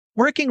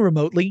Working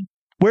remotely,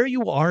 where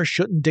you are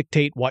shouldn't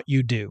dictate what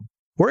you do.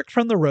 Work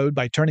from the road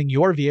by turning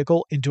your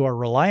vehicle into a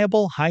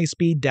reliable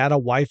high-speed data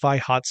Wi-Fi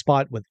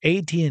hotspot with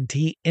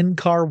AT&T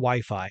in-car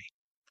Wi-Fi.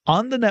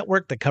 On the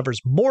network that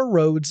covers more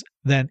roads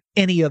than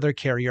any other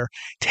carrier,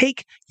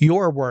 take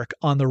your work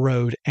on the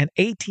road and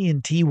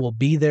AT&T will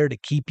be there to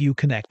keep you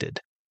connected.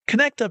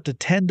 Connect up to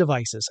 10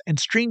 devices and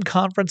stream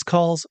conference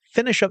calls,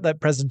 finish up that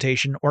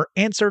presentation, or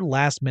answer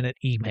last-minute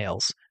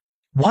emails.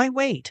 Why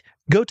wait?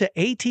 Go to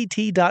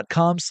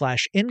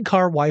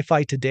att.com/in-car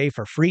Wi-Fi today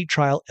for free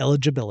trial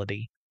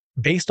eligibility.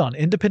 Based on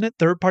independent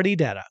third-party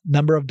data,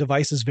 number of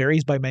devices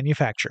varies by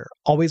manufacturer.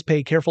 Always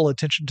pay careful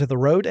attention to the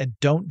road and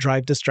don't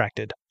drive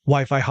distracted.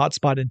 Wi-Fi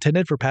hotspot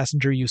intended for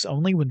passenger use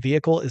only when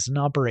vehicle is in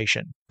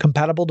operation.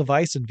 Compatible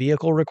device and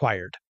vehicle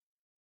required.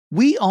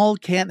 We all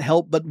can't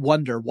help but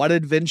wonder what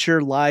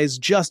adventure lies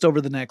just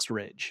over the next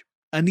ridge.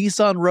 A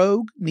Nissan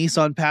Rogue,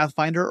 Nissan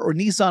Pathfinder, or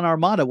Nissan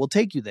Armada will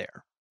take you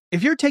there.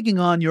 If you're taking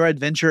on your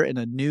adventure in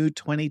a new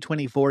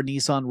 2024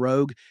 Nissan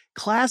Rogue,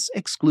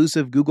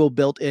 class-exclusive Google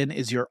built-in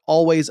is your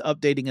always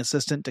updating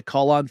assistant to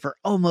call on for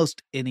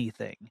almost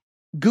anything.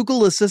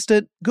 Google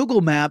Assistant,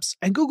 Google Maps,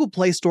 and Google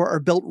Play Store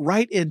are built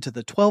right into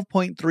the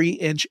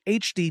 12.3-inch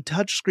HD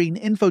touchscreen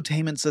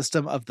infotainment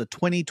system of the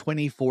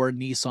 2024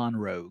 Nissan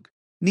Rogue.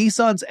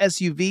 Nissan's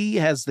SUV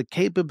has the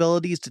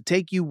capabilities to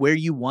take you where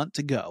you want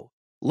to go.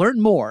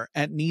 Learn more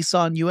at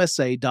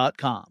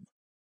nissanusa.com.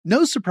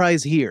 No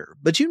surprise here,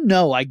 but you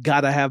know I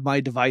gotta have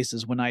my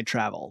devices when I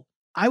travel.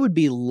 I would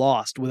be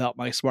lost without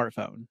my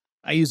smartphone.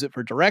 I use it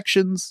for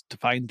directions, to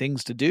find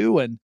things to do,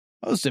 and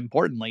most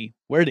importantly,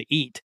 where to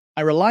eat.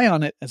 I rely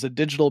on it as a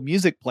digital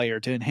music player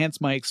to enhance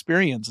my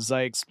experience as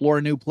I explore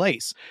a new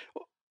place.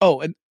 Oh,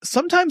 and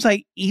sometimes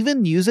I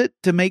even use it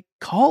to make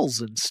calls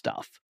and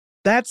stuff.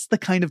 That's the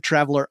kind of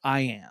traveler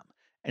I am.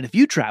 And if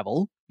you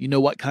travel, you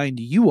know what kind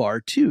you are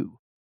too.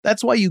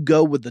 That's why you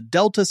go with the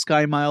Delta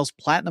SkyMiles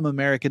Platinum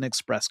American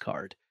Express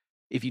card.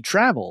 If you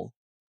travel,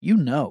 you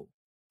know.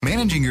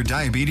 Managing your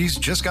diabetes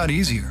just got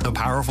easier. The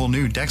powerful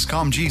new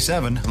Dexcom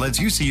G7 lets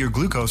you see your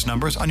glucose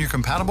numbers on your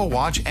compatible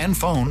watch and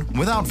phone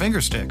without finger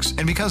sticks.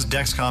 And because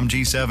Dexcom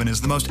G7 is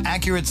the most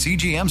accurate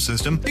CGM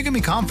system, you can be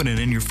confident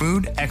in your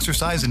food,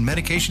 exercise, and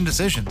medication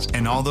decisions.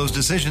 And all those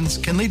decisions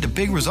can lead to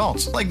big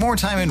results, like more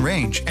time in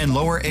range and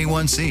lower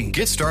A1C.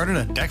 Get started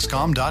at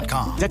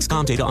Dexcom.com.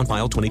 Dexcom data on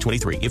file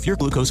 2023. If your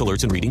glucose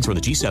alerts and readings from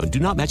the G7 do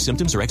not match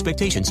symptoms or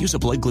expectations, use a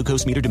blood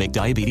glucose meter to make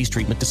diabetes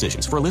treatment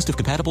decisions. For a list of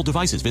compatible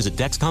devices, visit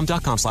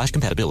Dexcom.com/compatibility.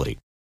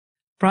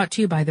 Brought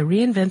to you by the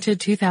reinvented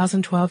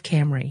 2012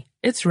 Camry.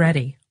 It's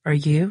ready. Are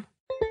you?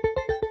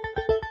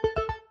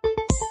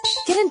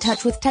 Get in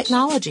touch with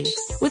technology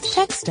with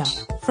Tech Stuff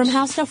from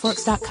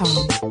HowStuffWorks.com.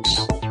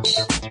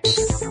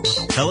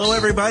 Hello,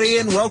 everybody,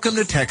 and welcome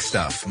to Tech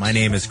Stuff. My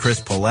name is Chris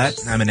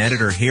Pollette. I'm an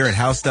editor here at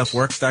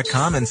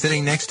HowStuffWorks.com, and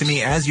sitting next to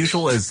me, as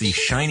usual, is the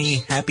shiny,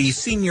 happy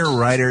senior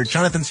writer,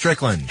 Jonathan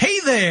Strickland. Hey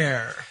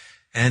there!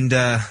 And,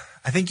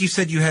 I think you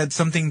said you had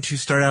something to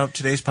start out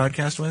today's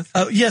podcast with?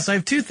 Yes, I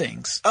have two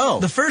things. Oh.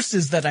 The first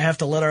is that I have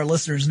to let our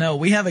listeners know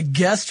we have a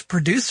guest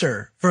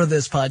producer for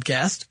this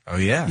podcast. Oh,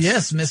 yes.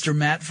 Yes, Mr.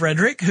 Matt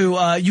Frederick, who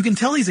you can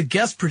tell he's a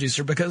guest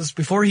producer because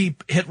before he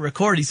hit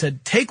record, he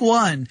said, take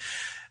one.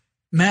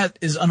 Matt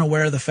is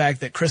unaware of the fact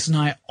that Chris and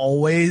I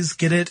always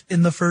get it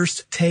in the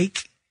first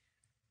take.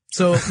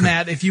 So,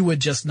 Matt, if you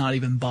would just not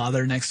even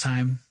bother next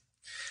time.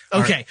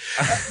 Okay.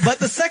 Right. But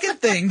the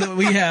second thing that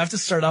we have to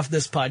start off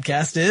this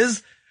podcast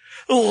is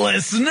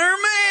listener mail.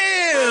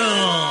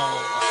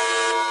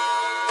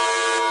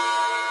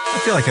 I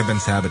feel like I've been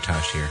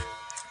sabotaged here.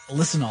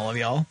 Listen, all of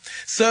y'all.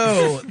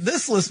 So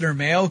this listener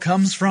mail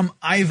comes from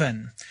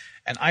Ivan.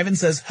 And Ivan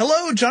says,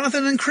 hello,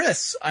 Jonathan and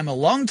Chris. I'm a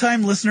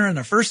longtime listener and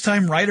a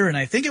first-time writer, and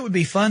I think it would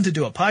be fun to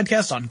do a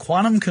podcast on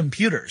quantum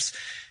computers.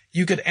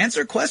 You could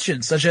answer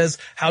questions such as,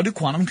 how do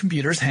quantum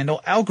computers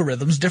handle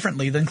algorithms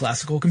differently than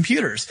classical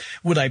computers?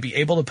 Would I be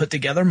able to put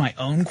together my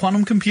own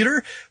quantum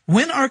computer?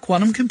 When are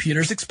quantum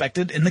computers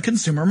expected in the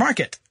consumer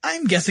market?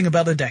 I'm guessing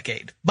about a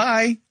decade.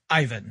 Bye,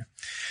 Ivan.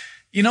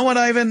 You know what,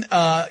 Ivan?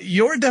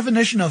 Your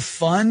definition of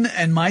fun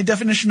and my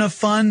definition of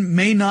fun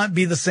may not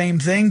be the same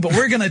thing, but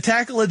we're going to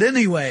tackle it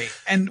anyway.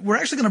 And we're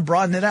actually going to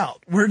broaden it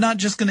out. We're not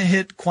just going to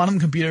hit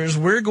quantum computers.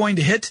 We're going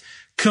to hit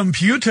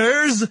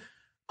computers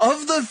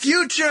of the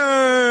future.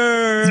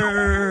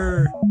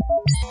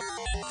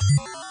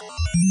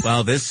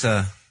 Well, this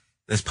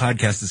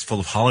podcast is full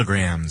of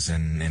holograms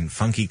and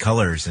funky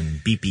colors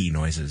and beepy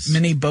noises.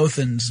 Many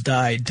Bothans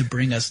died to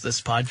bring us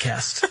this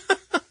podcast.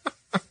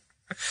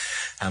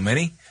 How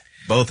many?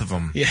 Both of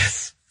them.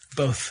 Yes,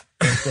 both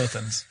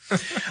Bothans.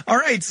 All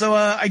right, so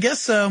I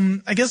guess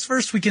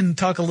first we can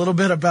talk a little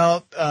bit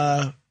about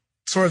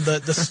sort of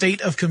the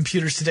state of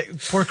computers today.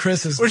 Poor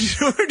Chris is. We're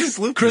just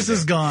looping. Chris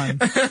is gone.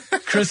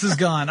 Chris is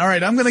gone. All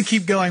right, I'm going to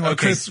keep going while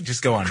Chris.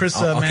 Just go on. Chris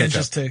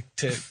manages to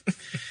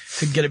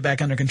get it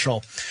back under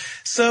control.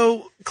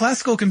 So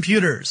classical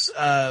computers,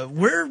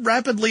 we're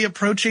rapidly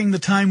approaching the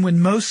time when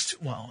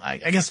most, well,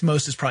 I guess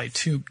most is probably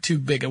too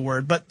big a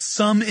word, but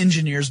some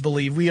engineers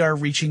believe we are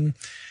reaching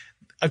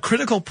a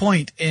critical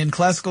point in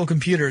classical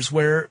computers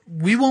where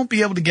we won't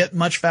be able to get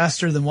much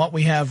faster than what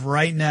we have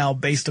right now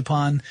based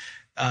upon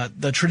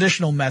the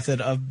traditional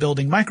method of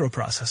building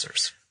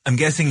microprocessors. I'm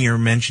guessing you're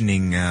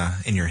mentioning,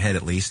 in your head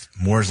at least,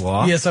 Moore's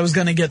Law? Yes, I was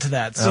going to get to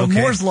that. So Okay.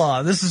 Moore's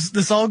Law,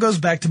 this all goes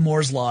back to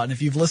Moore's Law. And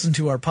if you've listened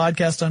to our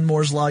podcast on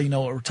Moore's Law, you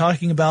know what we're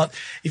talking about.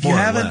 If you More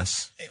or haven't,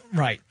 less.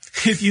 right.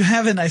 If you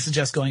haven't, I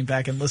suggest going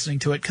back and listening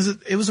to it because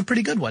it was a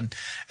pretty good one,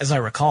 as I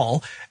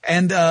recall.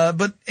 And,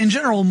 but in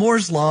general,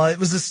 Moore's Law, it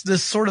was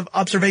this sort of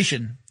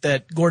observation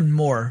that Gordon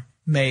Moore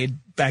made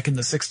back in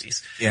the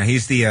 60s. Yeah,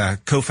 he's the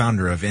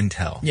co-founder of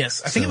Intel.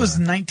 Yes, I think it was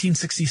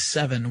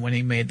 1967 when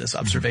he made this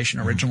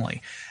observation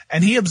originally.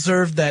 And he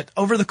observed that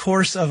over the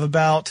course of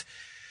about,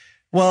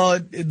 well,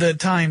 the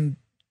time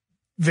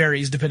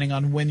varies depending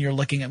on when you're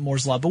looking at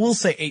Moore's Law, but we'll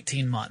say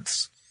 18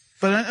 months.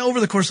 But over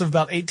the course of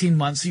about 18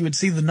 months, you would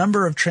see the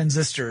number of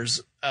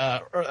transistors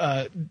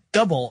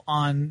double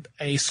on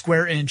a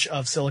square inch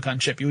of silicon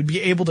chip. You would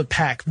be able to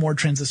pack more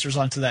transistors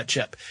onto that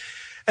chip.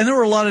 And there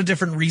were a lot of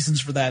different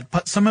reasons for that.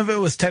 But some of it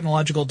was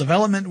technological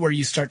development, where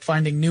you start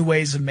finding new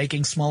ways of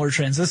making smaller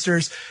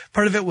transistors.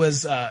 Part of it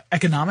was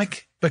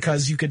economic,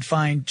 because you could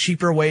find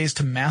cheaper ways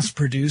to mass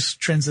produce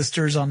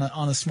transistors on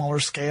a smaller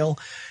scale.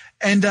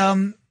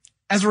 And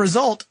as a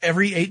result,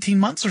 every 18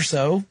 months or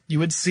so, you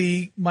would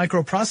see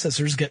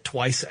microprocessors get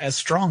twice as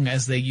strong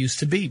as they used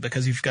to be,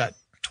 because you've got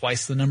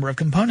twice the number of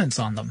components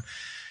on them.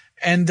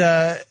 And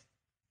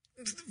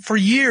for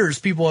years,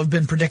 people have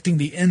been predicting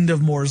the end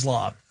of Moore's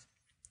Law,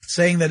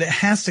 saying that it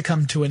has to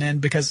come to an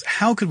end, because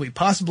how could we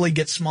possibly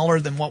get smaller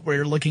than what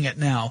we're looking at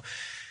now?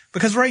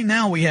 Because right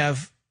now we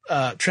have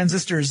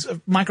transistors,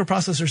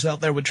 microprocessors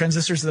out there with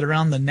transistors that are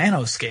around the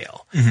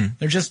nanoscale. Mm-hmm.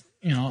 They're just,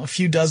 a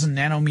few dozen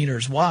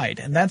nanometers wide,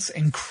 and that's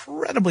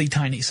incredibly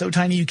tiny, so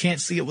tiny you can't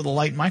see it with a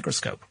light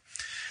microscope.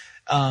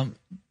 But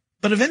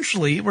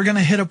eventually we're going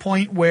to hit a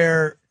point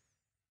where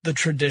the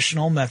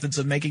traditional methods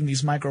of making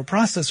these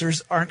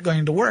microprocessors aren't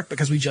going to work,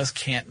 because we just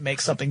can't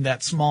make something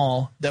that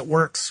small that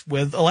works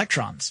with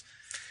electrons.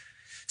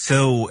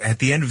 So at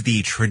the end of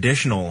the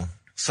traditional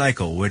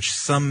cycle, which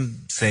some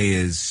say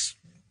is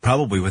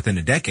probably within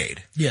a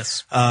decade.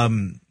 Yes.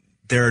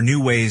 There are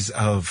new ways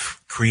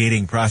of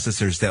creating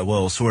processors that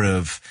will sort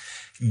of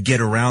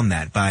get around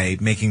that by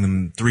making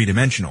them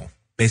three-dimensional,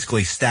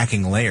 basically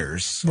stacking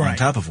layers on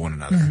top of one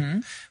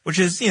another, which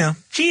is,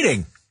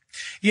 cheating.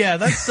 Yeah,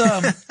 that's,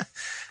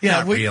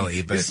 Not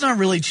really, but it's not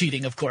really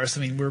cheating, of course.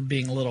 I mean, we're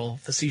being a little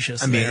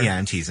facetious. I mean, there. yeah,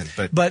 I'm teasing,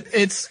 but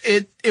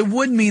it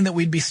would mean that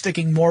we'd be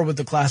sticking more with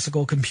the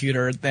classical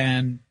computer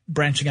than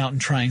branching out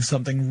and trying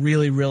something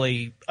really,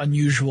 really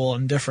unusual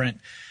and different.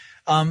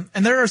 And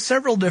there are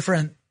several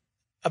different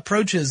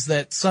approaches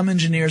that some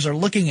engineers are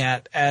looking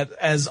at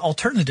as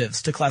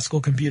alternatives to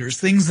classical computers,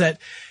 things that,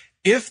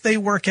 if they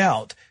work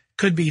out,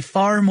 could be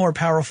far more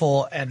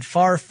powerful and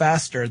far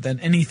faster than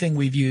anything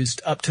we've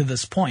used up to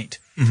this point.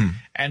 Mm-hmm.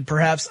 And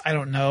perhaps, I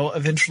don't know,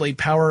 eventually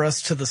power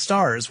us to the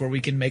stars, where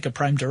we can make a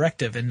prime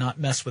directive and not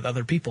mess with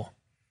other people.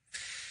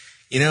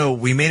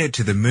 We made it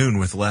to the moon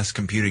with less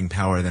computing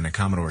power than a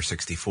Commodore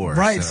 64.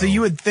 Right. So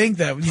you would think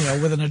that,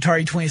 with an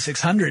Atari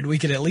 2600, we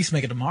could at least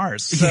make it to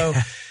Mars. So,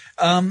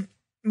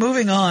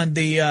 moving on,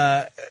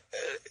 the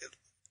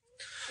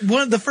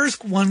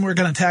first one we're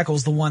going to tackle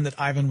is the one that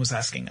Ivan was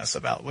asking us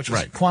about, which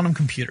was quantum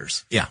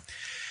computers. Yeah.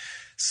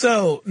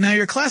 So now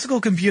your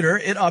classical computer,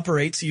 it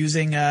operates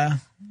using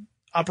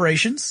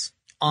operations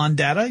on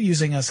data,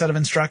 using a set of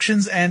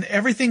instructions, and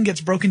everything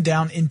gets broken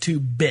down into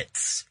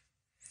bits.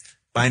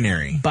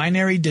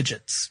 Binary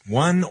digits.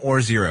 1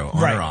 or 0,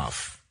 on or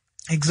off.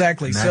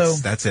 Exactly. And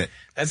that's it.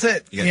 That's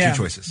it. You got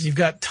two choices. You've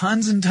got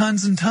tons and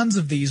tons and tons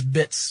of these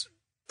bits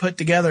put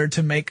together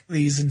to make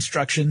these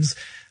instructions.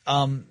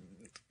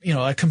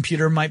 A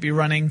computer might be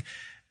running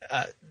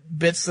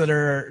bits that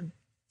are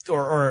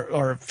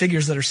or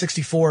figures that are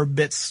 64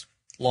 bits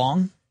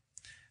long,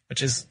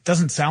 which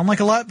doesn't sound like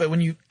a lot, but when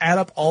you add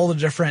up all the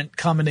different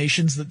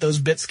combinations that those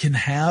bits can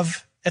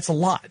have, it's a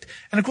lot.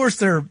 And of course,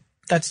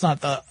 that's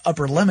not the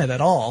upper limit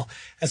at all.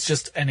 That's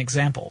just an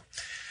example.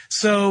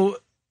 So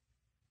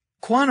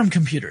quantum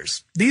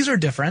computers, these are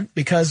different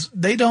because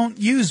they don't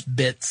use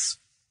bits.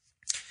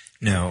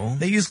 No.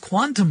 They use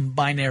quantum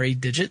binary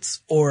digits,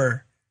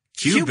 or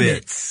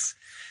qubits.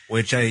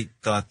 Which I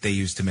thought they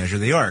used to measure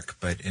the arc,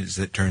 but as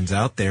it turns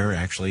out, they're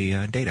actually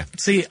data.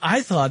 See,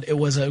 I thought it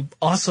was an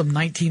awesome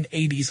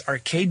 1980s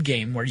arcade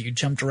game where you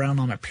jumped around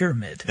on a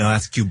pyramid. No,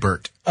 that's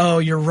Qbert. Oh,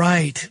 you're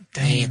right.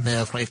 Dang.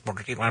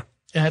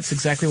 That's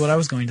exactly what I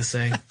was going to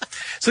say.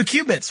 So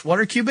qubits. What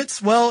are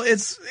qubits? Well,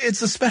 it's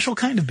a special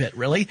kind of bit,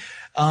 really.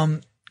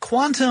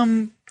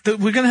 Quantum, we're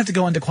going to have to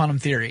go into quantum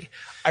theory.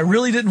 I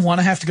really didn't want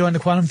to have to go into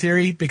quantum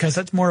theory because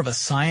that's more of a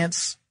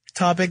science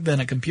topic than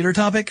a computer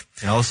topic.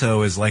 It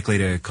also is likely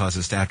to cause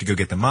us to have to go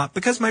get the mop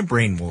because my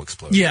brain will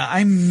explode. Yeah,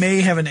 I may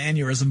have an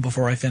aneurysm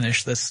before I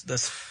finish this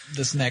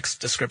next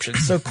description.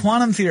 So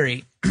quantum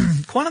theory.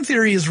 Quantum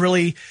theory is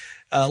really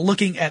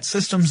looking at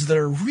systems that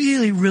are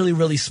really, really,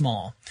 really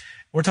small.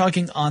 We're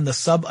talking on the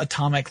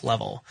subatomic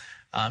level.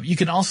 You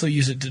can also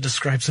use it to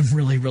describe some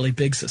really, really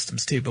big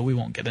systems too, but we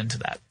won't get into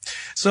that.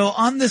 So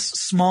on this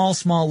small,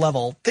 small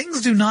level,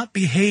 things do not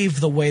behave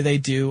the way they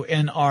do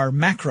in our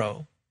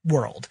macro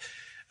world.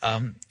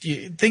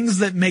 Things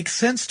that make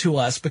sense to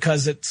us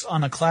because it's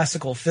on a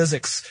classical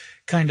physics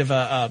kind of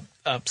a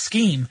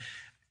scheme,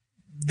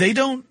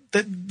 the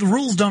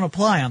rules don't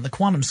apply on the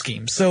quantum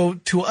scheme. So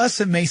to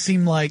us, it may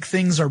seem like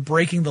things are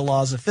breaking the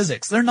laws of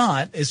physics. They're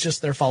not. It's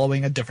just they're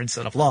following a different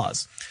set of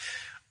laws.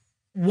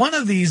 One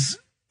of these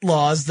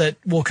laws that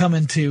will come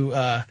into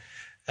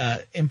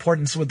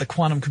importance with the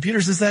quantum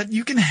computers is that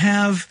you can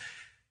have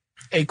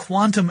a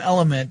quantum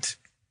element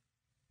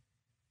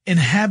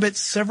inhabit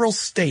several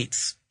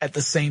states at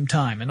the same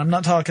time. And I'm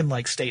not talking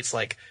like states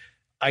like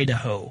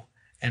Idaho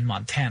and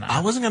Montana.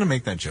 I wasn't going to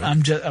make that joke.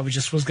 I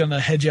was going to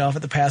head you off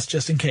at the pass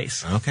just in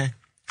case. Okay.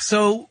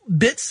 So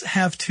bits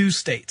have two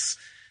states,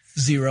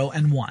 0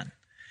 and 1,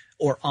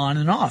 or on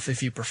and off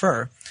if you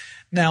prefer.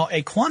 Now,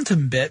 a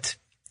quantum bit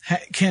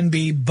can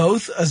be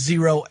both a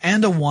 0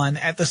 and a 1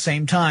 at the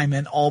same time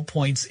and all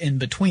points in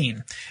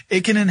between.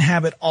 It can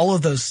inhabit all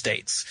of those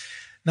states.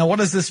 Now, what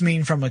does this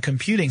mean from a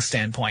computing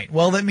standpoint?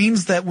 Well, that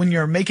means that when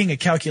you're making a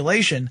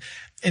calculation,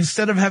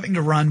 instead of having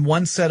to run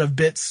one set of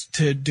bits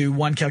to do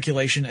one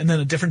calculation and then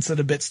a different set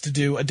of bits to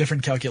do a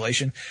different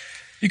calculation,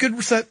 you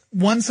could set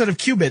one set of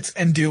qubits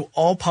and do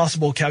all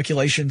possible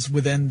calculations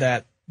within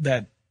that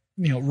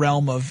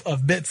realm of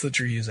bits that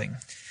you're using.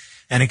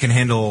 And it can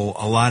handle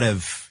a lot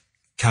of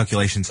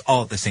calculations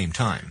all at the same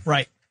time.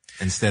 Right.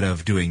 Instead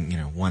of doing,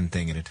 one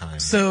thing at a time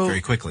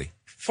very quickly.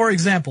 For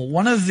example,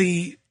 one of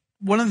the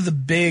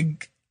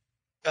big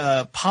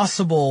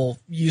possible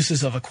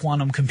uses of a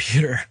quantum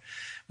computer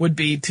would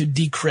be to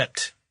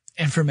decrypt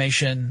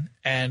information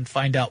and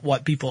find out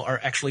what people are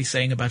actually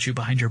saying about you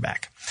behind your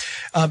back.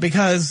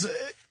 Because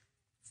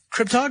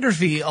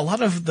cryptography, a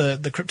lot of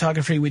the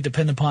cryptography we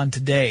depend upon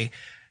today,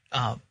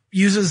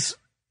 uses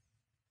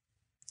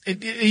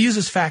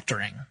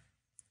factoring.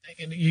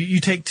 You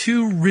take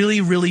two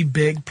really, really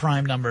big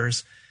prime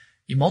numbers,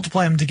 you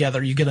multiply them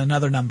together, you get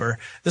another number.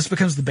 This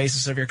becomes the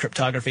basis of your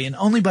cryptography. And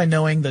only by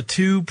knowing the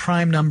two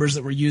prime numbers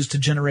that were used to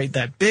generate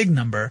that big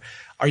number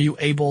are you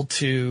able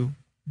to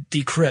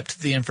decrypt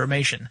the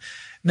information.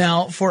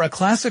 Now, for a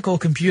classical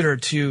computer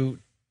to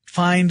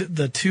find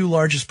the two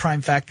largest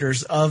prime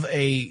factors of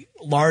a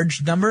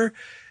large number,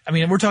 I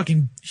mean, we're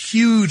talking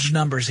huge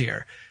numbers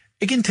here.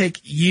 It can take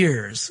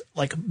years,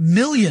 like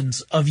millions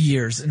of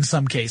years in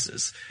some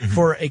cases,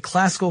 for a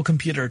classical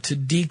computer to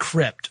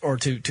decrypt or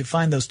to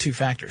find those two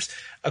factors.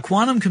 A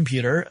quantum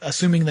computer,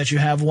 assuming that you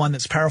have one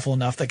that's powerful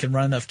enough that can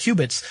run enough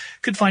qubits,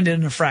 could find it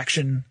in a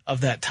fraction of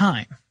that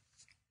time.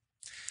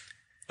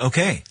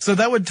 Okay. So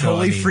that would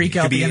totally freak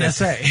out the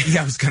NSA.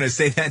 Yeah, I was going to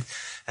say that.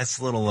 That's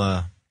a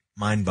little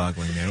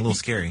mind-boggling there, a little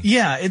scary.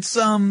 Yeah, it's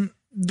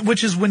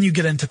which is when you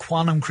get into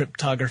quantum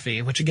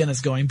cryptography, which again is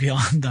going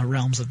beyond the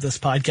realms of this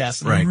podcast.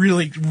 And right. I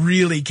really,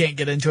 really can't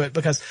get into it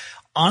because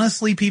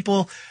honestly,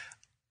 people,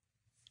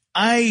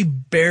 I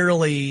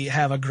barely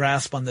have a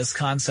grasp on this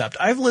concept.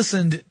 I've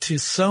listened to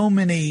so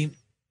many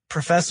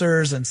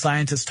professors and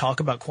scientists talk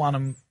about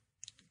quantum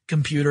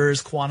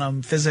computers,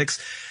 quantum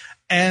physics,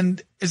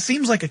 and it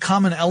seems like a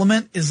common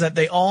element is that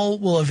they all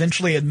will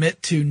eventually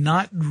admit to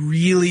not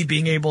really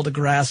being able to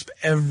grasp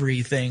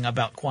everything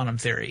about quantum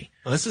theory.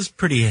 Well, this is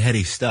pretty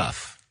heady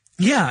stuff.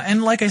 Yeah,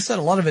 and like I said,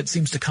 a lot of it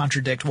seems to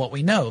contradict what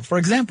we know. For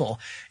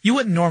example, you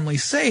wouldn't normally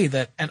say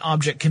that an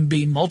object can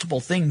be multiple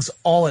things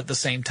all at the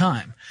same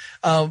time.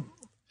 And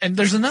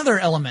there's another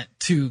element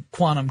to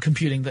quantum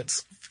computing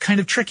that's kind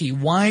of tricky.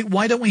 Why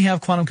don't we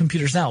have quantum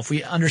computers now? If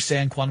we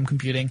understand quantum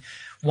computing,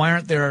 why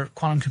aren't there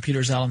quantum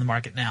computers out on the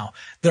market now?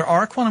 There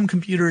are quantum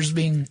computers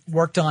being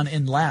worked on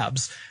in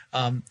labs.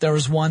 There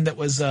was one that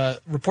was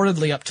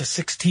reportedly up to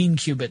 16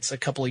 qubits a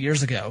couple of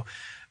years ago.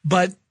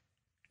 But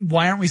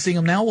why aren't we seeing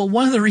them now? Well,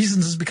 one of the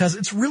reasons is because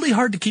it's really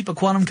hard to keep a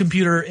quantum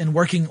computer in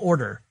working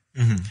order.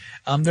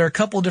 Mm-hmm. There are a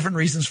couple of different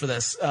reasons for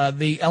this.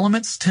 The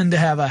elements tend to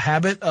have a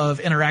habit of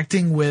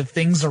interacting with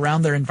things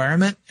around their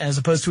environment as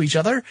opposed to each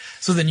other.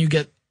 So then you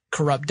get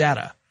corrupt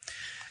data.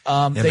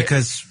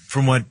 Because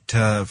from what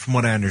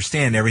I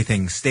understand,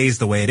 everything stays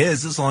the way it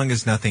is as long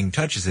as nothing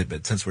touches it.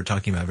 But since we're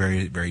talking about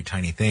very, very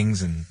tiny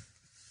things and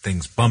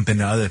things bump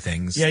into other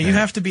things. Yeah, you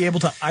have to be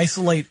able to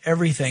isolate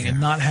everything and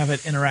not have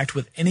it interact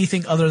with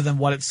anything other than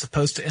what it's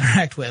supposed to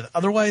interact with.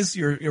 Otherwise,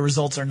 your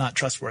results are not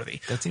trustworthy.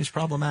 That seems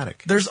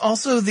problematic. There's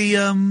also the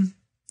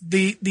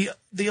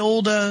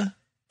old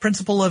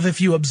principle of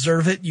if you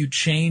observe it, you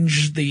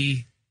change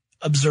the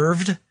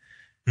observed.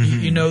 Mm-hmm.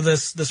 You know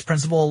this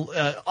principle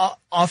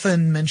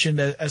often mentioned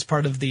as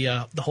part of the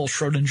whole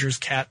Schrodinger's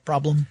cat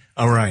problem.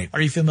 Oh, right.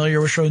 Are you familiar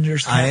with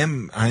Schrodinger's cat? I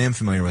am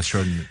familiar with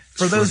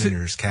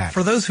Schrodinger's cat.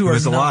 For those who are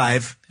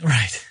alive,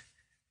 right?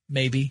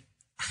 Maybe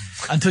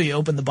until you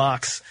open the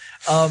box.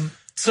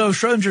 So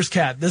Schrodinger's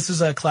cat. This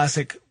is a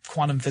classic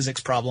quantum physics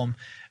problem.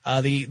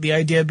 The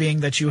idea being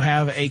that you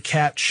have a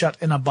cat shut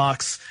in a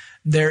box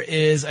there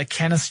is a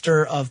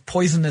canister of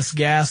poisonous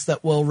gas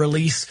that will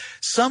release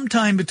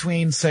sometime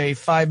between, say,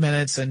 5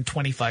 minutes and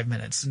 25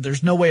 minutes. And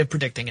there's no way of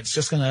predicting.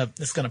 It's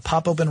gonna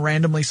pop open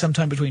randomly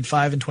sometime between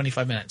 5 and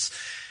 25 minutes.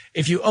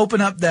 If you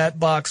open up that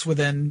box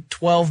within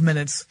 12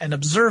 minutes and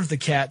observe the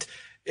cat,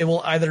 it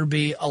will either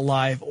be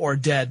alive or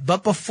dead.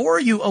 But before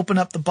you open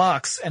up the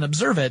box and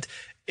observe it,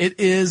 it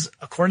is,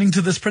 according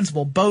to this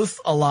principle, both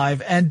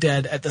alive and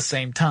dead at the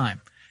same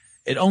time.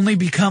 It only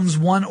becomes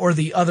one or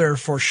the other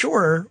for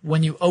sure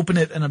when you open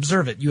it and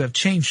observe it. You have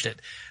changed it.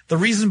 The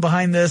reason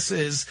behind this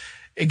is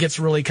it gets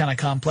really kind of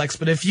complex,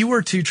 but if you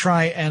were to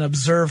try and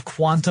observe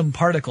quantum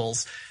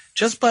particles,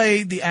 just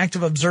by the act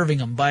of observing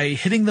them, by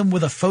hitting them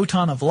with a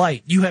photon of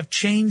light, you have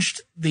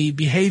changed the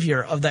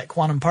behavior of that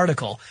quantum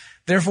particle.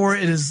 Therefore,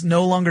 it is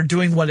no longer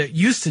doing what it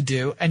used to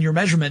do, and your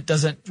measurement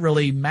doesn't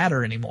really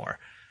matter anymore.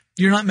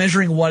 You're not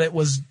measuring what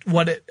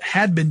it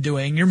had been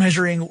doing. You're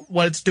measuring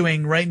what it's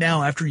doing right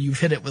now after you've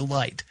hit it with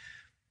light.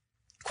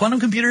 Quantum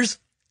computers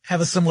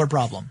have a similar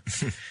problem.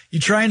 You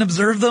try and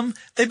observe them,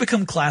 they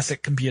become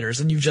classic computers,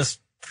 and you've just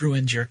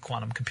ruined your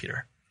quantum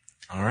computer.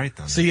 All right,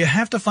 then. So you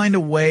have to find a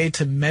way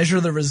to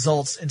measure the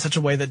results in such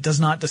a way that does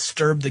not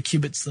disturb the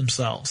qubits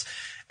themselves.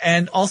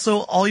 And also,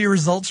 all your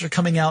results are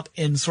coming out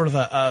in sort of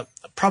a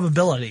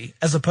probability,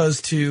 as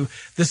opposed to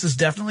this is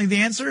definitely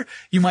the answer.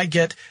 You might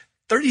get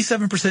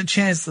 37%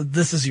 chance that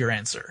this is your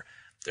answer.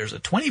 There's a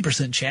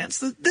 20% chance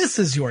that this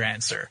is your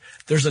answer.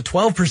 There's a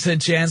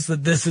 12% chance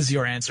that this is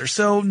your answer.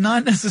 So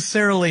not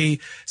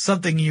necessarily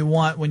something you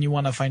want when you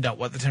want to find out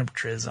what the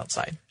temperature is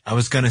outside. I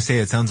was going to say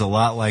it sounds a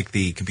lot like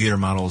the computer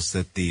models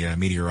that the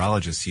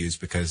meteorologists use,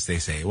 because they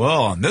say,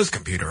 well, on this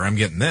computer, I'm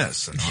getting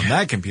this, and on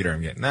that computer,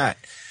 I'm getting that.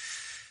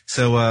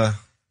 So,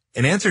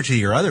 in answer to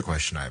your other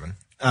question, Ivan,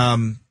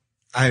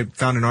 I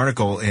found an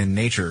article in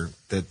Nature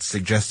that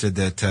suggested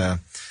that,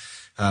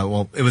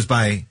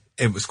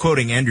 it was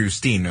quoting Andrew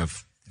Steen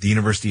of the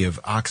University of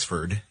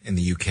Oxford in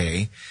the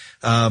UK.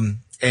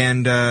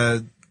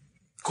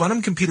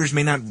 Quantum computers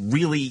may not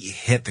really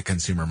hit the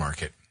consumer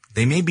market.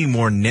 They may be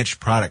more niche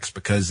products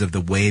because of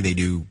the way they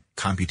do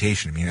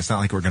computation. I mean, it's not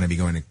like we're going to be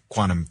going to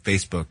quantum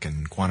Facebook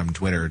and quantum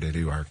Twitter to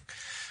do our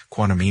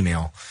quantum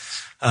email.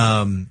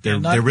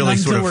 They're really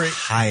sort of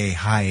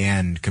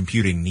high-end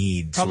computing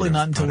needs. Probably sort of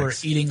not until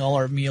products. we're eating all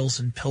our meals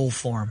in pill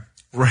form.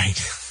 Right.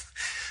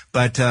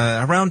 But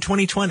around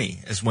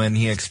 2020 is when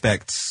he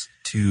expects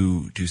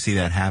to see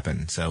that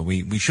happen. So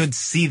we should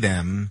see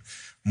them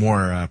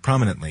more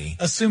prominently.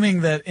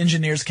 Assuming that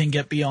engineers can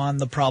get beyond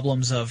the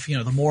problems of,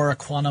 the more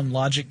quantum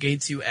logic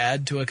gates you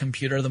add to a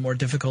computer, the more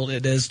difficult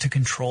it is to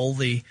control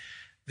the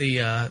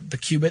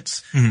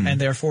qubits, and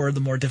therefore the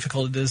more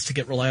difficult it is to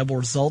get reliable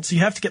results.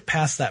 You have to get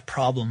past that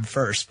problem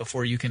first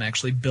before you can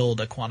actually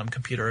build a quantum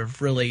computer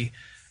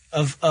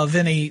of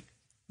any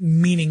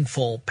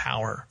meaningful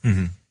power.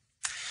 Mm-hmm.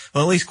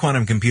 Well, at least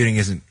quantum computing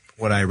isn't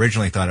what I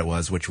originally thought it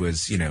was, which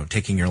was,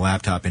 taking your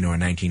laptop into a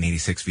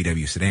 1986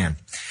 VW sedan.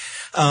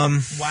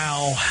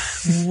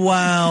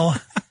 Wow.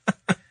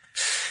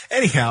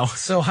 Anyhow.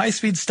 So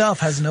high-speed stuff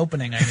has an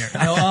opening, I hear.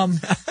 No,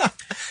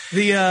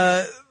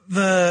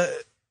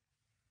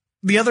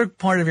 the other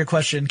part of your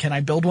question, can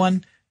I build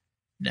one?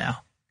 No.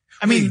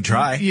 I mean, you can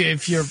try.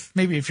 If you're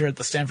at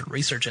the Stanford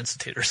Research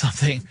Institute or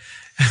something,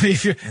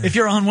 if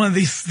you're on one of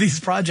these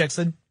projects,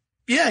 then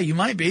yeah, you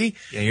might be.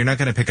 Yeah, you're not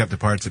going to pick up the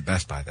parts at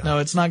Best Buy, though. No,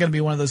 it's not going to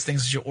be one of those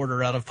things that you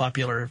order out of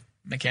Popular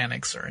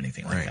Mechanics or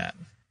anything like that.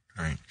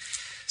 Right.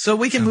 So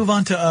we can move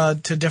on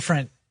to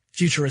different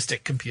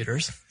futuristic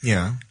computers.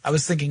 Yeah. I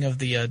was thinking of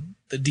the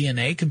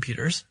DNA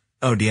computers.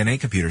 Oh, DNA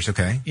computers.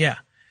 Okay. Yeah.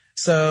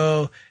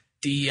 So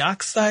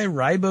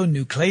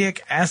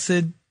deoxyribonucleic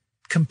acid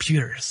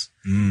computers.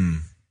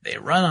 They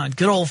run on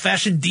good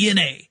old-fashioned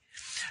DNA.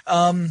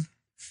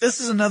 This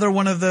is another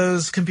one of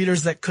those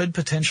computers that could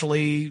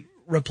potentially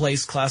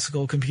replace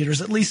classical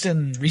computers, at least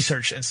in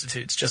research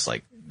institutes, just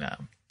like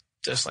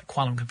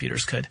quantum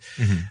computers could.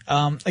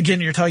 Again,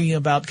 you're talking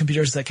about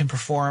computers that can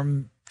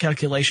perform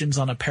calculations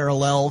on a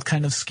parallel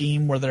kind of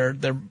scheme where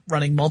they're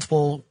running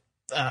multiple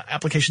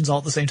applications all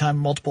at the same time,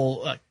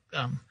 multiple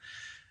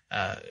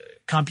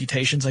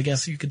computations, I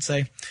guess you could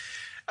say.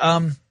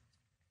 And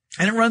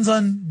it runs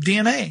on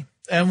DNA.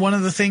 And one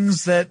of the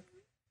things that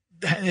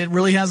it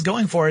really has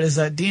going for it is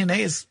that DNA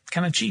is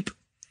kind of cheap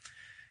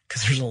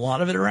because there's a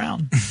lot of it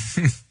around.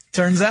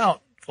 Turns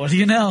out, what do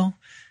you know?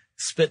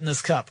 Spit in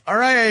this cup. All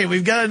right,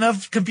 we've got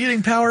enough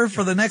computing power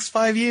for the next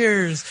 5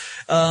 years.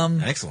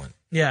 Excellent.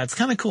 Yeah, it's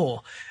kind of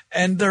cool.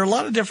 And there are a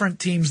lot of different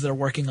teams that are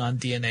working on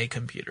DNA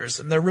computers,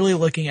 and they're really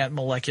looking at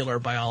molecular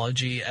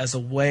biology as a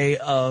way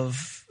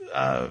of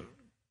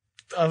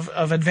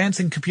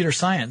advancing computer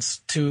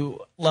science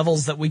to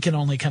levels that we can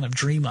only kind of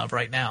dream of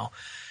right now.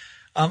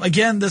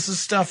 Again, this is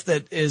stuff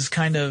that is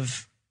kind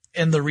of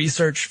in the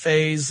research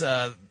phase.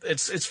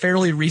 It's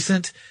fairly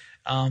recent.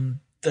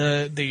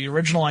 The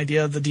original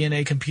idea of the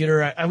DNA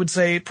computer, I would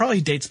say,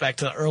 probably dates back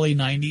to the early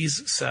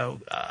 90s. So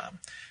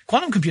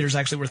quantum computers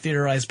actually were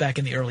theorized back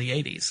in the early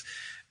 80s.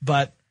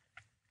 But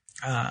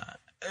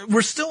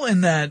we're still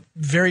in that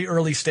very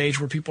early stage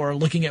where people are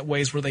looking at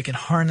ways where they can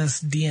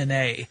harness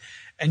DNA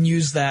and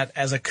use that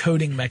as a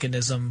coding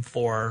mechanism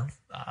for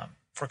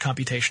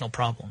computational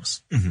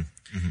problems. Do you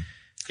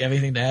have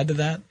anything to add to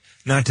that?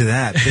 Not to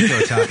that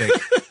particular topic.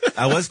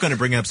 I was going to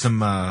bring up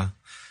some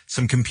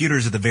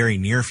computers of the very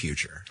near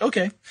future.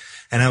 Okay.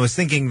 And I was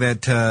thinking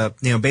that,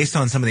 based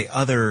on some of the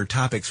other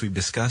topics we've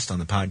discussed on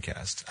the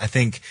podcast, I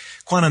think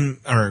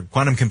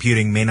quantum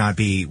computing may not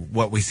be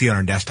what we see on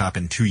our desktop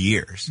in 2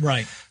 years.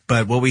 Right.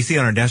 But what we see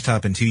on our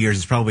desktop in 2 years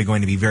is probably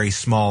going to be very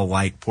small,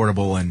 light,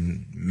 portable,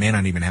 and may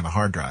not even have a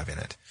hard drive in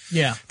it.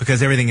 Yeah.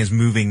 Because everything is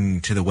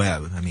moving to the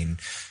web. I mean,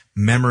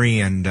 memory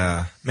and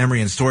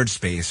storage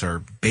space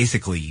are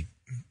basically,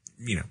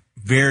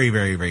 very,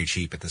 very, very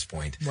cheap at this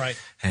point. Right.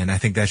 And I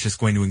think that's just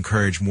going to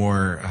encourage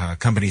more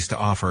companies to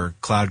offer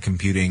cloud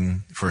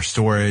computing for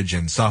storage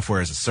and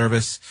software as a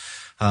service.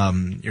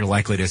 You're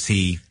likely to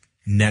see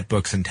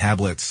netbooks and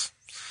tablets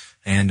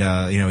and,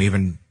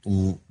 even,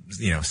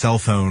 cell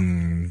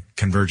phone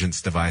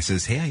convergence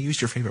devices. Hey, I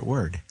used your favorite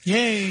word.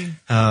 Yay.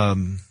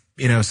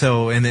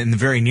 So in the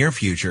very near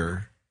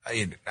future,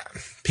 a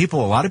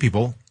lot of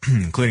people,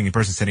 including the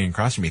person sitting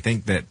across from me,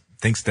 thinks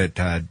that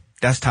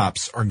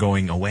desktops are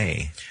going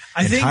away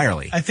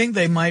entirely. I think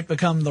they might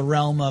become the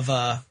realm of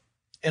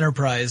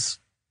enterprise,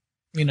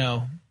 method.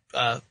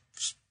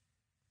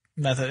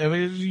 I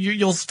mean,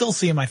 you'll still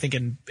see them, I think,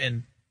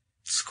 in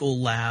school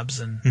labs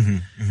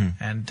and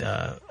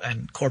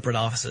and corporate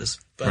offices.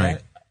 But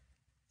right.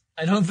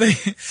 I don't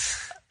think.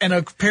 And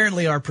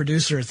apparently, our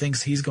producer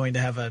thinks he's going to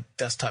have a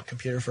desktop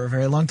computer for a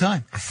very long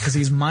time because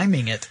he's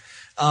miming it.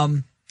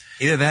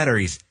 Either that or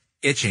he's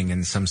itching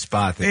in some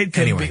spot. It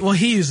could be. Well,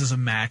 he uses a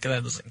Mac, and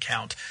that doesn't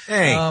count.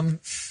 Hey.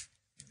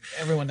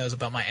 Everyone knows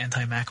about my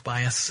anti-Mac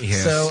bias.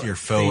 Yes, so your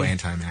faux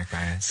anti-Mac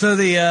bias. So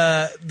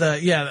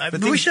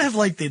we should have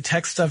like the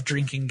tech stuff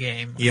drinking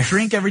game. Yeah.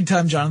 Drink every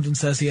time Jonathan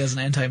says he has an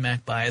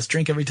anti-Mac bias.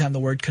 Drink every time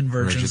the word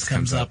convergence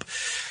comes up.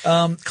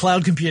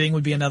 Cloud computing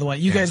would be another one.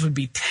 You guys would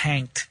be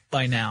tanked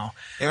by now.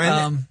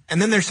 And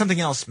then there's something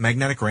else,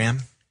 magnetic RAM.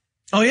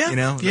 Oh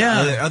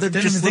yeah, other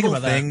just little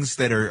things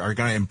that are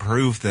going to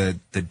improve the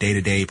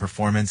day-to-day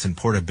performance and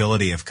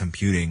portability of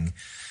computing.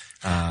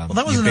 Well,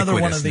 that was another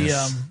one of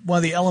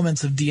the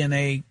elements of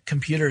DNA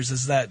computers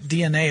is that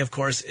DNA, of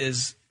course,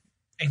 is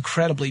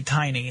incredibly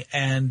tiny,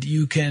 and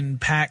you can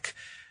pack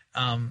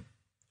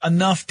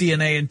enough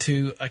DNA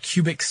into a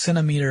cubic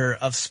centimeter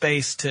of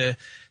space to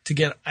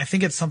get, I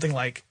think it's something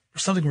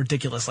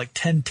ridiculous, like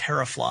 10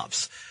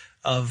 teraflops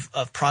of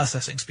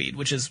processing speed,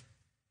 which is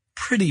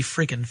pretty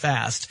freaking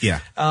fast. Yeah,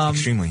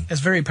 extremely. It's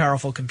a very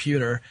powerful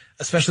computer,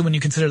 especially when you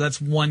consider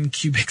that's 1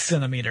 cubic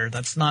centimeter.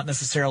 That's not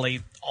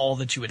necessarily all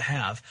that you would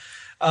have.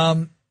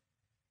 I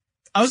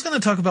was going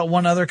to talk about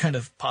one other kind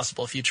of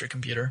possible future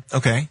computer.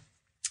 Okay.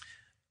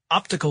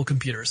 Optical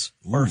computers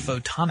or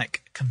photonic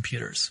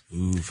computers.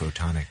 Ooh,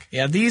 photonic.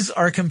 Yeah, these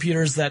are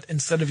computers that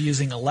instead of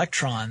using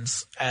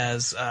electrons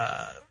as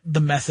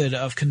the method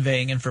of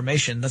conveying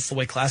information, that's the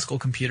way classical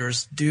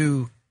computers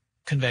do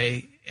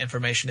convey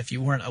information if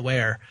you weren't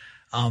aware.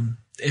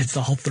 It's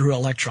all through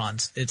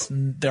electrons.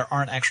 There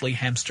aren't actually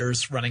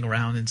hamsters running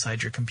around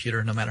inside your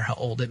computer, no matter how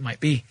old it might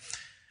be.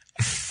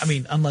 I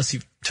mean, unless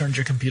you've turned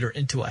your computer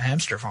into a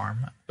hamster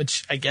farm,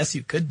 which I guess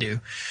you could do.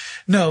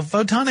 No,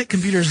 photonic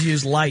computers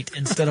use light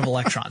instead of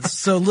electrons.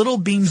 So little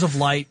beams of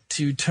light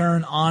to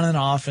turn on and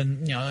off,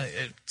 and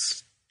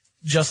it's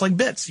just like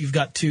bits. You've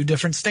got 2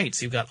 different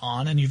states. You've got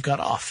on and you've got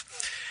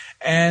off.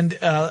 And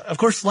of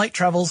course, light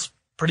travels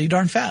pretty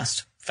darn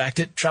fast. In fact,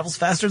 it travels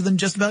faster than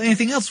just about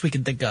anything else we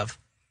can think of.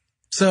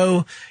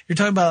 So you're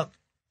talking about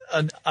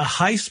a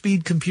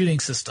high-speed computing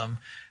system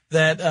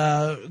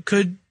that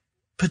could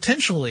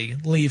potentially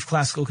leave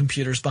classical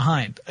computers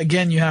behind.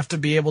 Again, you have to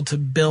be able to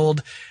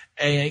build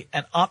an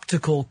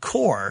optical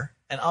core,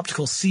 an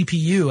optical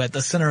CPU at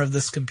the center of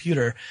this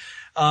computer.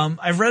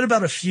 I've read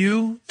about a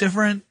few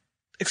different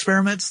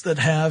experiments that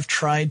have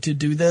tried to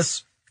do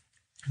this.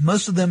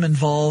 Most of them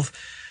involve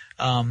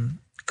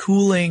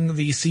cooling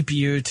the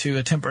CPU to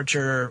a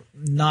temperature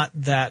not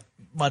that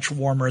much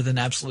warmer than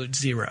absolute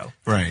zero.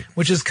 Right.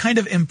 Which is kind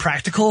of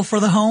impractical for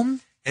the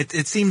home.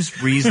 It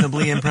seems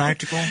reasonably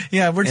impractical.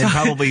 Yeah, and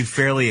probably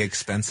fairly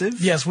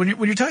expensive. Yes, when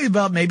you're talking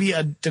about maybe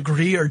a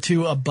degree or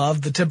 2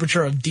 above the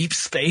temperature of deep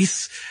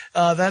space,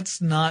 that's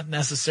not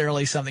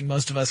necessarily something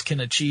most of us can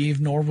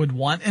achieve nor would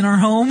want in our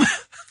home.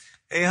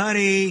 Hey,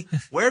 honey,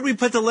 where'd we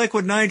put the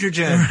liquid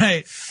nitrogen?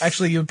 Right.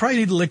 Actually, you would probably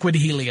need liquid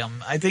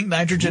helium. I think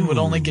nitrogen would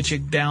only get you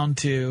down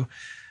to,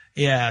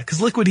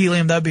 because liquid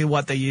helium, that'd be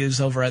what they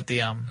use over at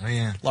the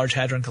Large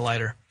Hadron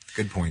Collider.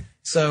 Good point.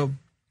 So,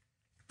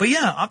 but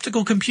yeah,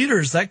 optical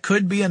computers, that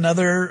could be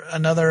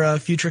another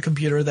future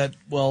computer that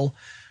will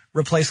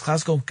replace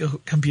classical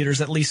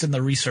computers, at least in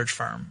the research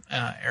firm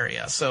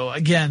area. So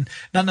again,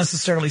 not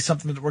necessarily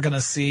something that we're going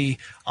to see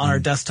on our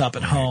desktop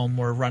at home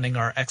or running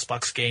our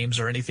Xbox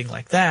games or anything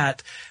like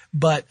that.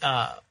 But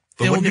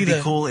wouldn't it be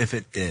cool if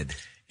it did?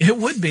 It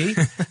would be.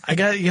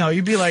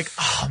 You'd be like,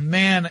 oh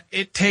man,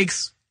 it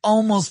takes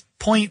almost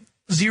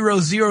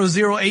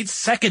 0.0008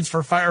 seconds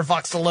for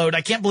Firefox to load.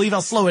 I can't believe how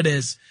slow it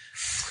is.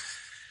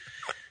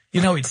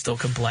 You know, he'd still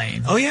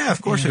complain. Oh yeah,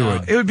 of course we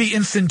would. It would be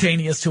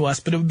instantaneous to us,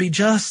 but it would be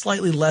just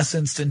slightly less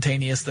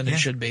instantaneous than it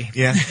should be.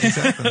 Yeah,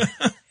 exactly.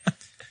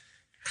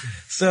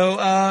 So,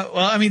 well,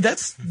 I mean,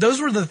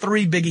 those were the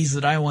three biggies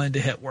that I wanted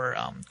to hit were,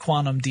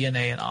 quantum,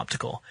 DNA, and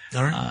optical.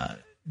 All right.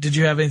 Did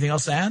you have anything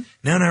else to add?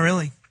 No, not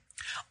really.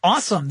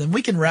 Awesome. Then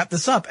we can wrap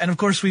this up. And of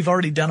course, we've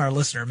already done our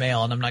listener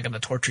mail, and I'm not going to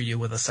torture you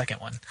with a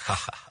second one.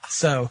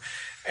 So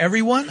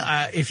everyone,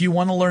 if you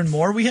want to learn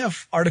more, we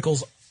have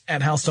articles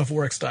at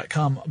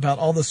howstuffworks.com about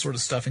all this sort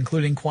of stuff,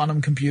 including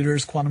quantum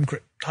computers, quantum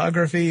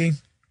cryptography,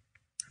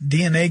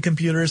 DNA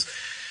computers.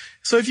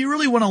 So if you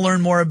really want to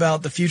learn more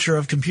about the future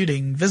of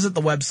computing, visit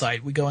the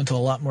website. We go into a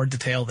lot more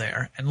detail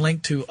there and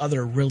link to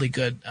other really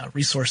good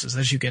resources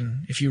as you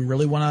can, if you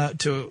really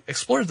want to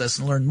explore this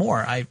and learn more.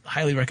 I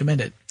highly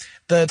recommend it.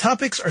 The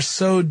topics are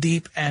so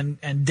deep and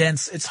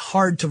dense, it's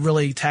hard to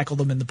really tackle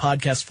them in the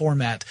podcast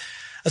format,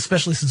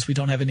 especially since we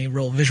don't have any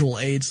real visual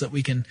aids that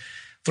we can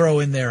throw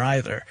in there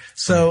either.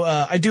 So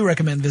I do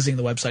recommend visiting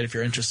the website if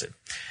you're interested.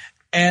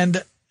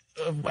 And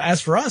as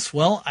for us,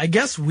 well, I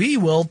guess we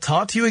will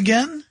talk to you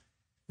again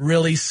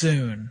really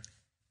soon.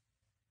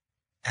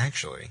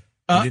 Actually,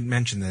 you didn't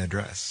mention the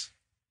address.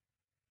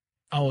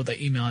 Oh, the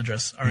email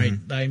address. All right.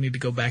 I need to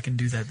go back and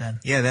do that then.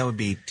 Yeah, that would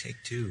be take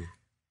two.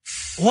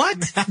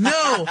 What?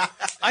 No,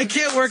 I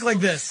can't work like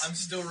this. I'm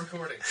still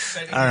recording.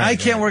 I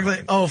can't work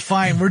like, oh,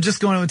 fine. We're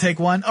just going to take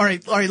one. All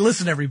right.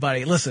 Listen,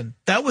 everybody. Listen,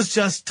 that was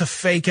just to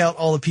fake out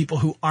all the people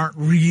who aren't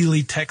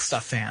really Tech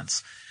Stuff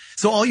fans.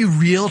 So all you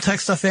real Tech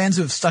Stuff fans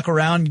who have stuck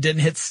around and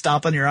didn't hit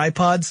stop on your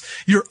iPods,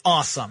 you're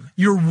awesome.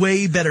 You're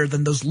way better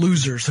than those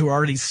losers who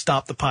already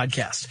stopped the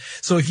podcast.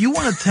 So if you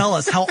want to tell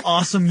us how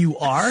awesome you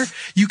are,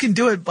 you can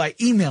do it by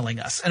emailing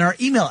us. And our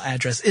email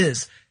address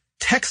is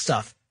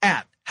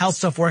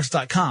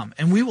techstuff@howstuffworks.com.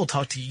 And we will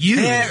talk to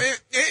you.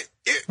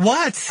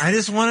 What? I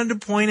just wanted to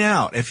point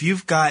out, if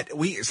you've got,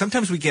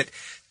 sometimes we get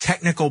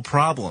technical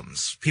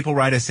problems. People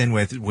write us in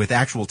with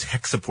actual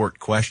tech support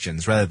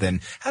questions rather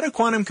than how do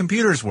quantum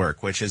computers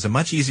work, which is a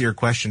much easier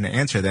question to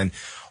answer than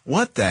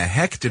what the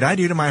heck did I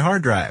do to my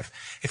hard drive?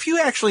 If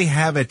you actually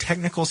have a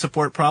technical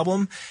support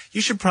problem, you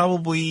should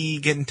probably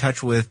get in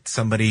touch with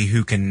somebody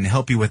who can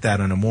help you with that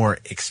in a more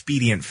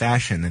expedient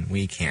fashion than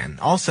we can.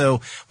 Also,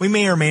 we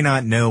may or may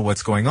not know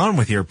what's going on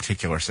with your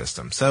particular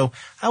system. So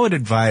I would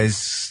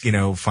advise,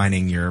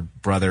 finding your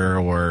brother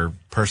or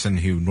person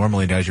who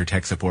normally does your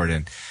tech support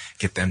and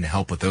get them to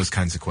help with those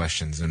kinds of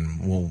questions,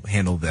 and we'll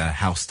handle the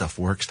how stuff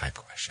works type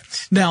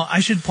questions. Now, I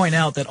should point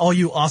out that all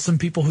you awesome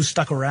people who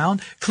stuck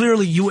around,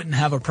 clearly you wouldn't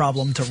have a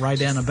problem to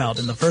write in about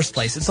in the first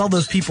place. It's all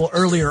those people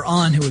earlier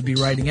on who would be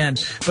writing in.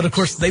 But of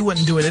course, they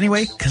wouldn't do it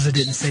anyway because I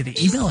didn't say the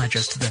email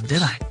address to them,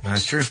 did I?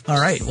 That's true.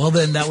 All right. Well,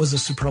 then that was a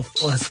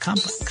superfluous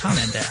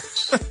comment there.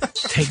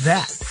 Take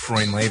that.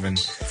 Freud-Laven.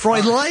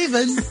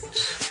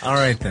 Freud-Laven. All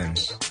right, then.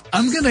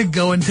 I'm going to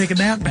go and take a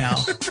nap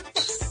now.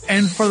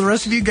 And for the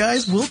rest of you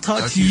guys, we'll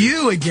talk to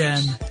you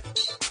again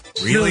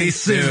really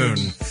soon.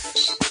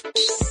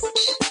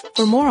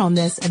 For more on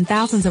this and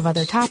thousands of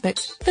other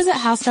topics, visit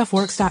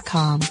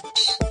howstuffworks.com.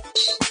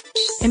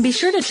 And be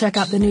sure to check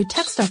out the new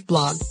Tech Stuff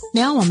blog,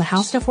 now on the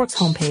How Stuff Works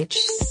homepage.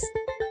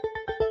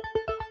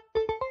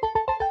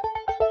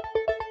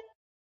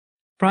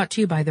 Brought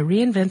to you by the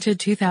reinvented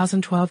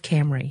 2012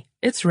 Camry.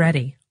 It's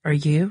ready. Are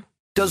you?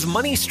 Does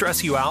money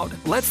stress you out?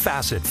 Let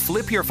Facet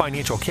flip your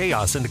financial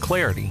chaos into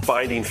clarity.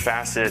 Finding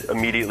Facet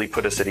immediately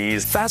put us at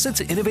ease. Facet's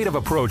innovative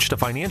approach to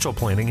financial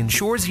planning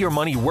ensures your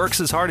money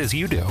works as hard as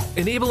you do,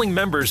 enabling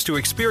members to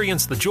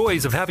experience the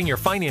joys of having your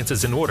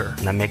finances in order.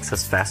 And that makes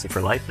us Facet for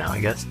life now,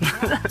 I guess.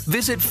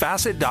 Visit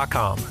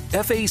Facet.com,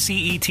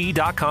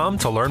 FACET.com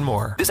to learn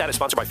more. This ad is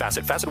sponsored by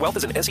Facet. Facet Wealth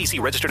is an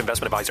SEC registered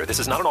investment advisor. This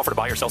is not an offer to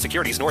buy or sell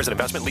securities, nor is it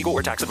investment, legal,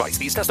 or tax advice.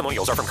 These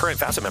testimonials are from current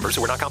Facet members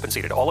who are not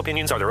compensated. All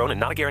opinions are their own and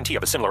not a guarantee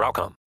of a similar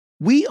outcome.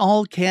 We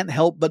all can't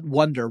help but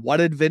wonder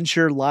what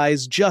adventure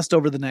lies just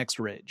over the next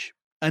ridge.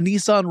 A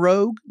Nissan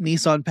Rogue,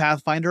 Nissan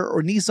Pathfinder,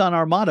 or Nissan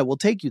Armada will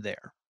take you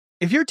there.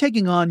 If you're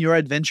taking on your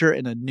adventure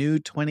in a new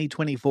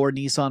 2024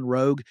 Nissan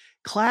Rogue,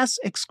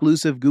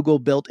 class-exclusive Google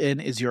built-in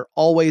is your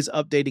always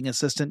updating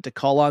assistant to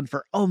call on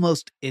for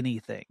almost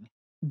anything.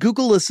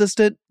 Google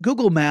Assistant,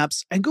 Google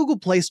Maps, and Google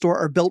Play Store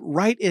are built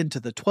right into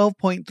the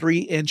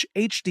 12.3-inch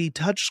HD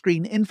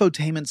touchscreen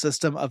infotainment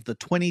system of the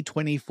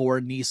 2024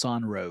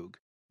 Nissan Rogue.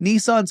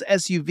 Nissan's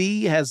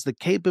SUV has the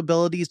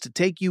capabilities to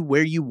take you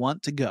where you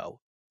want to go.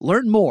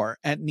 Learn more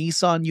at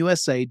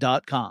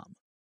nissanusa.com.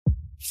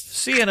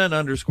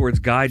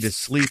 CNN_'s Guide to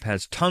Sleep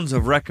has tons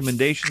of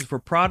recommendations for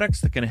products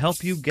that can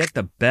help you get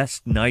the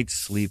best night's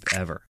sleep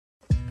ever.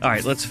 All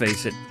right, let's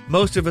face it,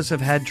 most of us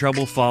have had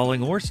trouble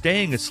falling or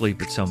staying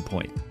asleep at some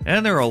point,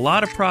 and there are a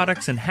lot of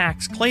products and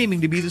hacks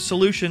claiming to be the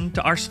solution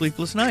to our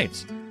sleepless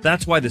nights.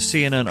 That's why the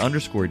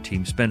CNN_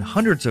 team spend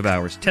hundreds of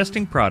hours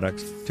testing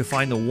products to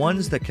find the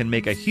ones that can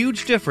make a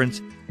huge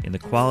difference in the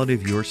quality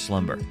of your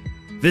slumber.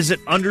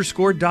 Visit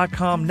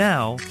underscore.com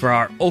now for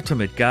our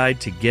ultimate guide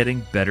to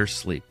getting better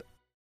sleep.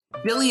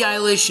 Billie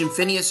Eilish and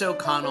Phineas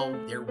O'Connell,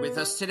 they're with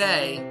us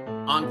today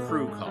on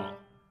Crew Call.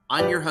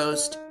 I'm your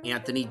host,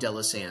 Anthony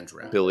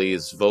D'Alessandro.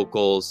 Billie's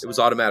vocals, it was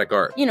automatic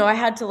art. You know, I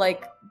had to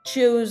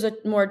choose a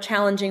more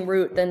challenging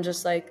route than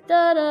just da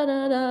da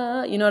da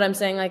da. You know what I'm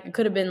saying? It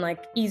could have been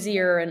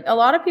easier. And a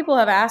lot of people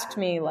have asked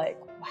me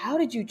how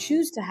did you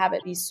choose to have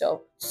it be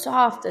so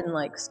soft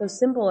and so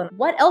simple? And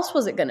what else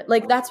was it gonna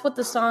that's what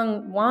the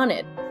song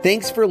wanted.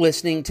 Thanks for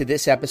listening to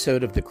this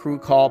episode of the Crew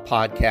Call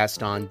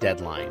podcast on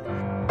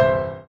Deadline.